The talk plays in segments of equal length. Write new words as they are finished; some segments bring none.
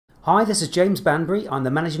Hi, this is James Banbury. I'm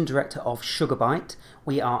the Managing Director of SugarBite.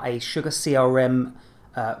 We are a SugarCRM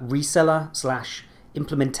reseller slash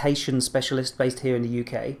implementation specialist based here in the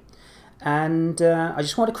UK. And I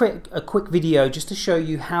just want to create a quick video just to show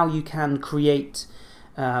you how you can create,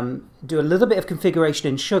 do a little bit of configuration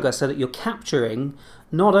in Sugar so that you're capturing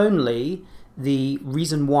not only the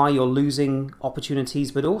reason why you're losing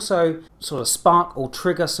opportunities, but also sort of spark or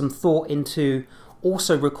trigger some thought into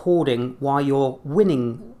also recording why you're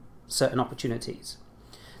winning certain opportunities.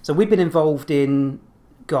 So we've been involved in,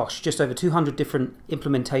 just over 200 different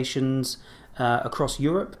implementations across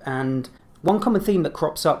Europe, and one common theme that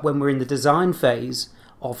crops up when we're in the design phase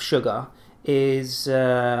of Sugar is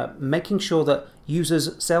making sure that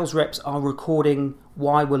users, sales reps are recording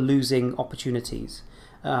why we're losing opportunities.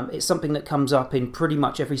 It's something that comes up in pretty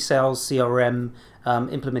much every sales CRM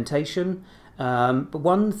implementation. But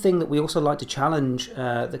one thing that we also like to challenge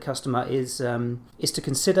the customer is to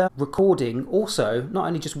consider recording also not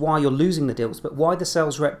only just why you're losing the deals, but why the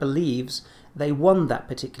sales rep believes they won that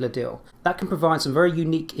particular deal. That can provide some very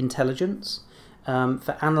unique intelligence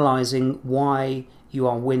for analyzing why you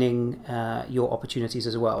are winning your opportunities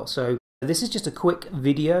as well. So this is just a quick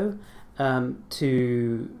video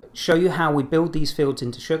to show you how we build these fields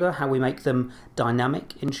into Sugar, how we make them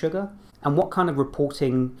dynamic in Sugar, and what kind of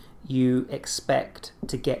reporting you expect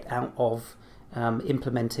to get out of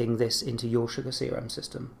implementing this into your SugarCRM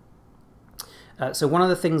system. So one of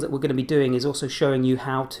the things that we're going to be doing is also showing you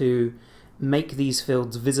how to make these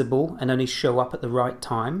fields visible and only show up at the right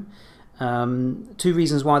time. Two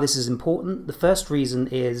reasons why this is important. The first reason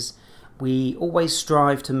is we always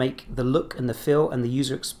strive to make the look and the feel and the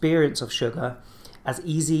user experience of Sugar as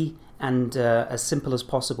easy and as simple as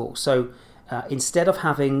possible. So instead of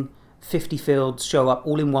having 50 fields show up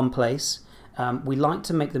all in one place, we like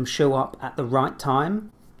to make them show up at the right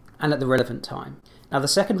time and at the relevant time. Now the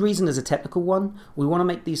second reason is a technical one. We want to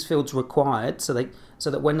make these fields required so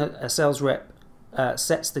that when a sales rep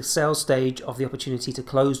sets the sales stage of the opportunity to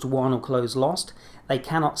closed won or closed lost, they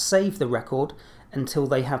cannot save the record until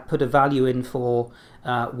they have put a value in for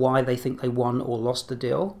why they think they won or lost the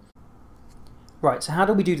deal. Right, so how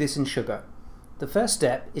do we do this in Sugar? The first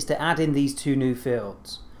step is to add in these two new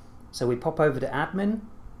fields. So we pop over to Admin,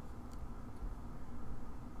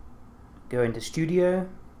 go into Studio,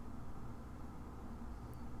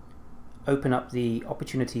 open up the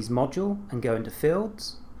Opportunities module and go into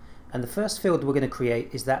Fields. And the first field we're going to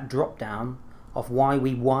create is that drop down of why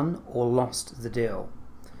we won or lost the deal.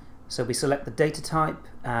 So we select the data type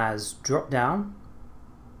as drop down,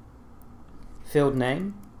 field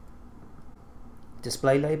name,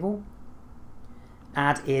 display label,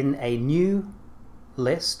 add in a new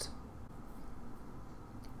list.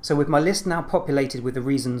 So with my list now populated with the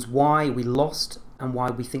reasons why we lost and why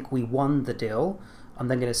we think we won the deal, I'm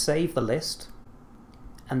then going to save the list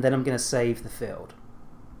and then I'm going to save the field.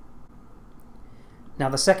 Now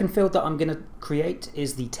the second field that I'm going to create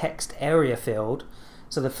is the text area field.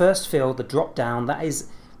 So the first field, the drop down, that is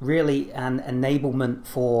really an enablement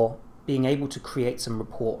for being able to create some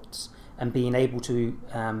reports and being able to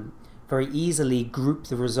very easily group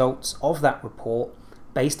the results of that report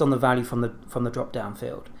based on the value from the drop-down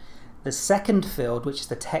field. The second field, which is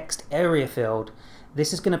the text area field,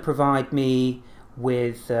 this is going to provide me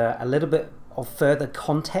with a little bit of further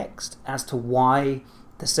context as to why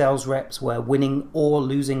the sales reps were winning or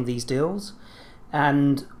losing these deals.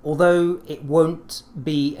 And although it won't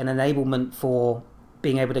be an enablement for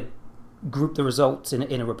being able to group the results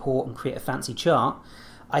in a report and create a fancy chart,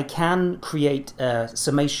 I can create a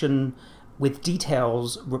summation with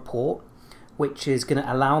details report, which is going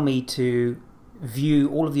to allow me to view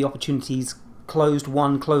all of the opportunities closed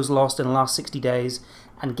won, closed lost in the last 60 days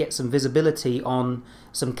and get some visibility on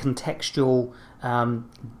some contextual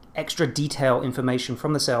extra detail information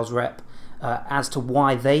from the sales rep as to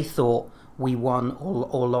why they thought we won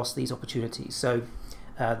or lost these opportunities. So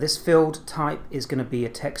this field type is going to be a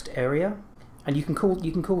text area, and you can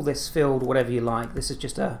call this field whatever you like. This is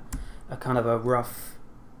just a kind of a rough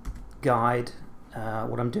guide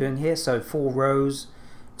what I'm doing here. So 4 rows,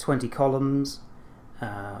 20 columns,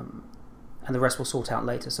 and the rest we'll sort out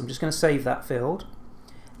later. So I'm just going to save that field,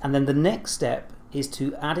 and then the next step is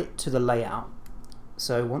to add it to the layout.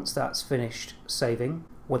 So once that's finished saving,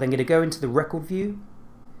 we're then going to go into the record view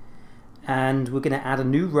and we're going to add a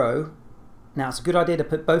new row. Now it's a good idea to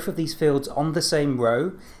put both of these fields on the same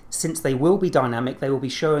row, since they will be dynamic. They will be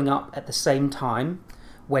showing up at the same time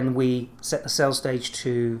when we set the sales stage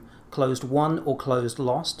to closed won or closed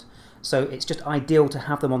lost. So it's just ideal to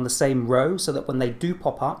have them on the same row so that when they do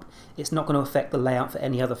pop up, it's not going to affect the layout for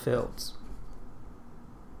any other fields.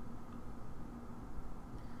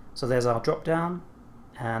 So there's our drop down,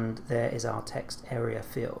 and there is our text area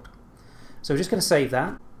field. So we're just going to save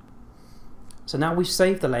that. So now we've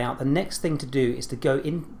saved the layout, the next thing to do is to go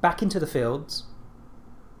back into the fields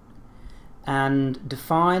and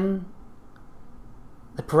define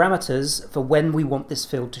the parameters for when we want this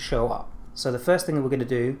field to show up. So the first thing that we're going to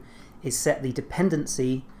do is set the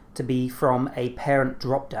dependency to be from a parent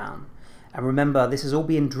drop-down. And remember, this is all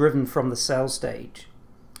being driven from the sales stage.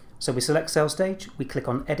 So we select sales stage, we click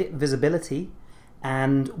on Edit Visibility,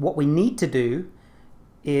 and what we need to do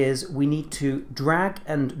is we need to drag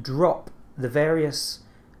and drop the various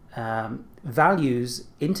values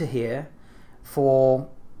into here for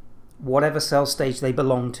whatever sales stage they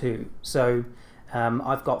belong to. So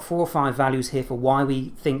I've got 4 or 5 values here for why we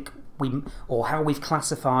think or how we've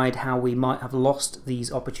classified how we might have lost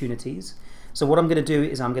these opportunities. So what I'm going to do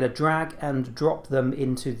is I'm going to drag and drop them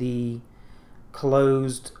into the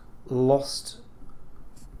closed lost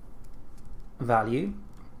value.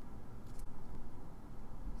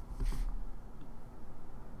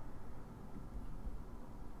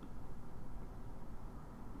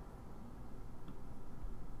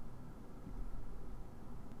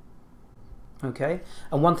 Okay,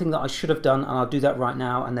 and one thing that I should have done, and I'll do that right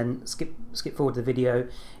now and then skip forward the video,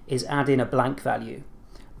 is add in a blank value.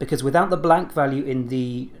 Because without the blank value in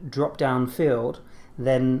the drop down field,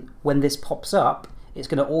 then when this pops up, it's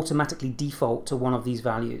going to automatically default to one of these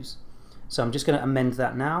values. So I'm just going to amend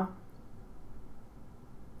that now.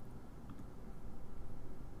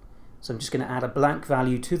 So I'm just going to add a blank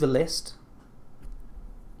value to the list,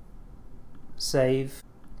 save,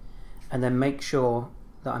 and then make sure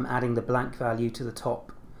that I'm adding the blank value to the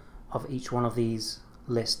top of each one of these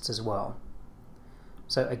lists as well.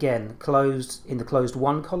 So again, in the closed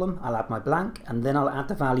one column, I'll add my blank, and then I'll add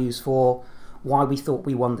the values for why we thought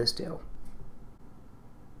we won this deal.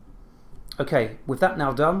 Okay, with that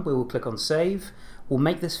now done, we will click on Save. We'll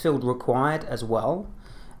make this field required as well,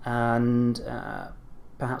 and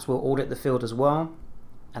perhaps we'll audit the field as well,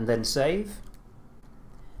 and then Save.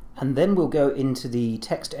 And then we'll go into the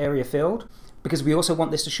text area field, because we also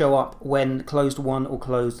want this to show up when closed won or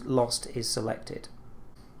closed lost is selected.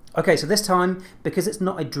 Okay, so this time, because it's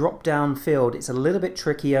not a drop-down field, it's a little bit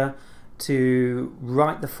trickier to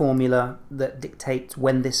write the formula that dictates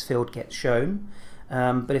when this field gets shown.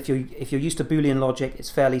 But if you're used to Boolean logic, it's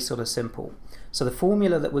fairly sort of simple. So the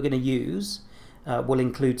formula that we're going to use will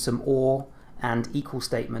include some or and equal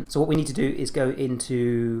statements. So what we need to do is go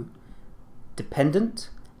into dependent,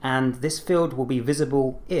 and this field will be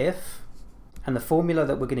visible if, and the formula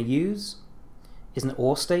that we're going to use is an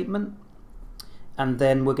or statement, and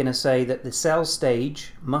then we're going to say that the sales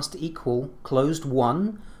stage must equal closed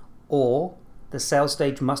won, or the sales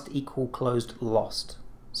stage must equal closed lost.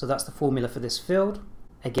 So that's the formula for this field.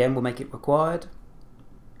 Again, we'll make it required,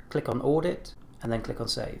 click on audit, and then click on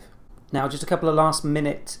save. Now just a couple of last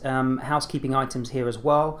minute housekeeping items here as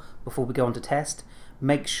well before we go on to test.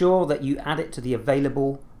 Make sure that you add it to the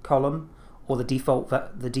available column, or the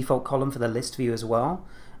default column for the list view as well.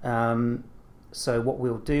 So what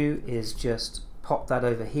we'll do is just pop that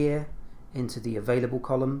over here into the available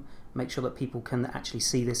column, make sure that people can actually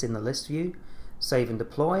see this in the list view, save and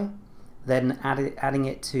deploy, then adding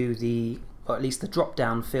it to the, or at least the drop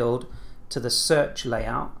down field, to the search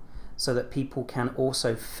layout so that people can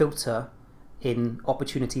also filter in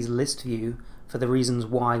opportunities list view for the reasons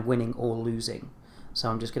why winning or losing. So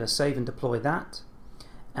I'm just going to save and deploy that.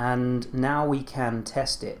 And now we can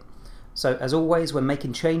test it. So as always, when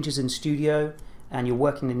making changes in Studio and you're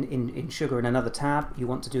working in Sugar in another tab, you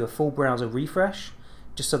want to do a full browser refresh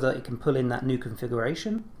just so that it can pull in that new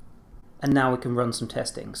configuration. And now we can run some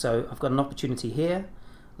testing. So I've got an opportunity here.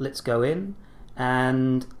 Let's go in,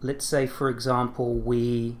 and let's say, for example,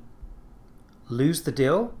 we lose the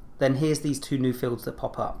deal. Then here's these 2 new fields that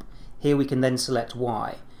pop up. Here we can then select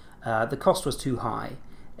why. The cost was too high.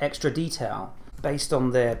 Extra detail. Based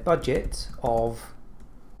on their budget of,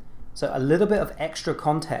 so a little bit of extra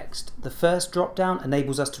context. The first drop down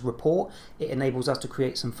enables us to report. It enables us to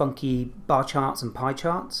create some funky bar charts and pie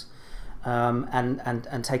charts,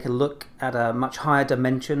 and take a look at a much higher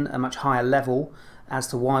dimension, a much higher level as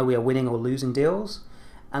to why we are winning or losing deals.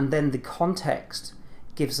 And then the context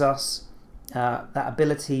gives us that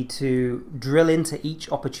ability to drill into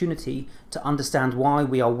each opportunity to understand why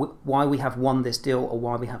we have won this deal or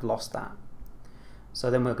why we have lost that. So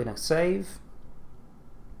then we're going to save.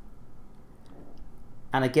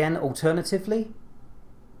 And again, alternatively,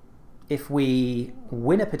 if we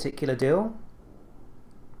win a particular deal,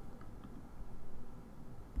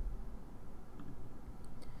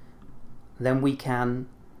 then we can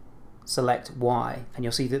select Y, and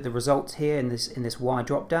you'll see that the result here in this Y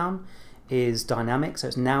drop down is dynamic, so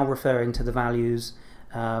it's now referring to the values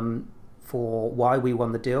for why we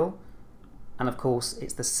won the deal. And of course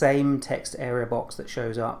it's the same text area box that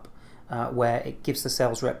shows up where it gives the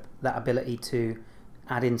sales rep that ability to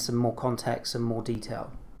add in some more context and more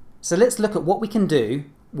detail. So let's look at what we can do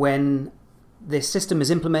when this system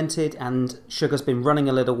is implemented and Sugar's been running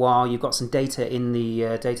a little while. You've got some data in the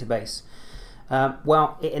database.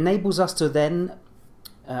 Well, it enables us to then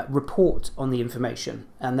report on the information,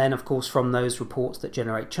 and then of course from those reports that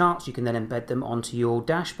generate charts you can then embed them onto your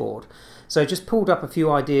dashboard. So just pulled up a few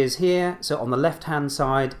ideas here. So on the left hand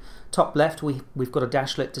side, top left, we've got a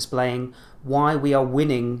dashlet displaying why we are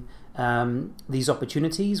winning these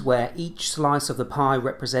opportunities, where each slice of the pie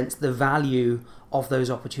represents the value of those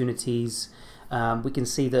opportunities. We can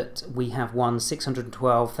see that we have won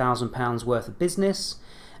 £612,000 worth of business.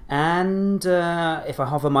 And if I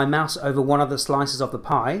hover my mouse over one of the slices of the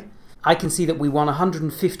pie, I can see that we won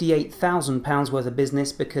 £158,000 worth of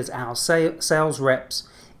business because our sales reps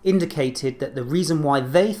indicated that the reason why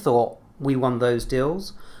they thought we won those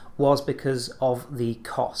deals was because of the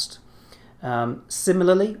cost.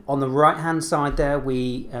 Similarly, on the right hand side there,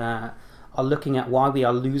 we are looking at why we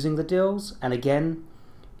are losing the deals, and again,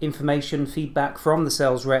 information feedback from the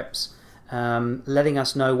sales reps letting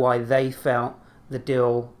us know why they felt the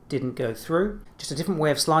deal didn't go through. Just a different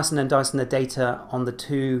way of slicing and dicing the data on the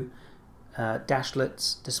two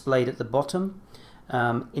dashlets displayed at the bottom.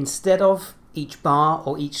 Instead of each bar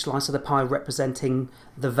or each slice of the pie representing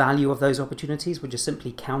the value of those opportunities, we're just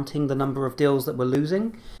simply counting the number of deals that we're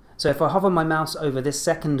losing. So if I hover my mouse over this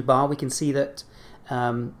second bar, we can see that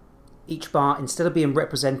each bar, instead of being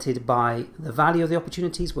represented by the value of the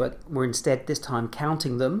opportunities, we're instead this time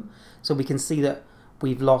counting them. So we can see that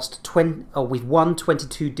we've won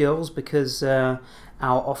 22 deals because our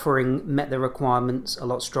offering met the requirements a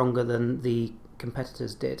lot stronger than the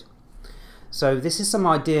competitors did. So this is some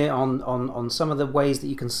idea on some of the ways that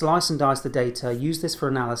you can slice and dice the data, use this for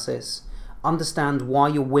analysis, understand why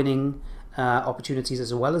you're winning opportunities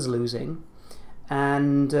as well as losing,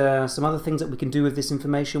 and some other things that we can do with this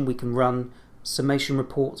information. We can run summation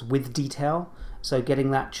reports with detail, so getting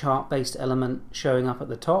that chart-based element showing up at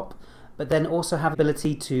the top, but then also have the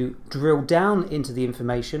ability to drill down into the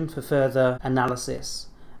information for further analysis.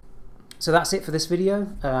 So that's it for this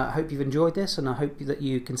video. I hope you've enjoyed this, and I hope that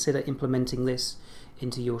you consider implementing this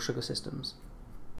into your Sugar systems.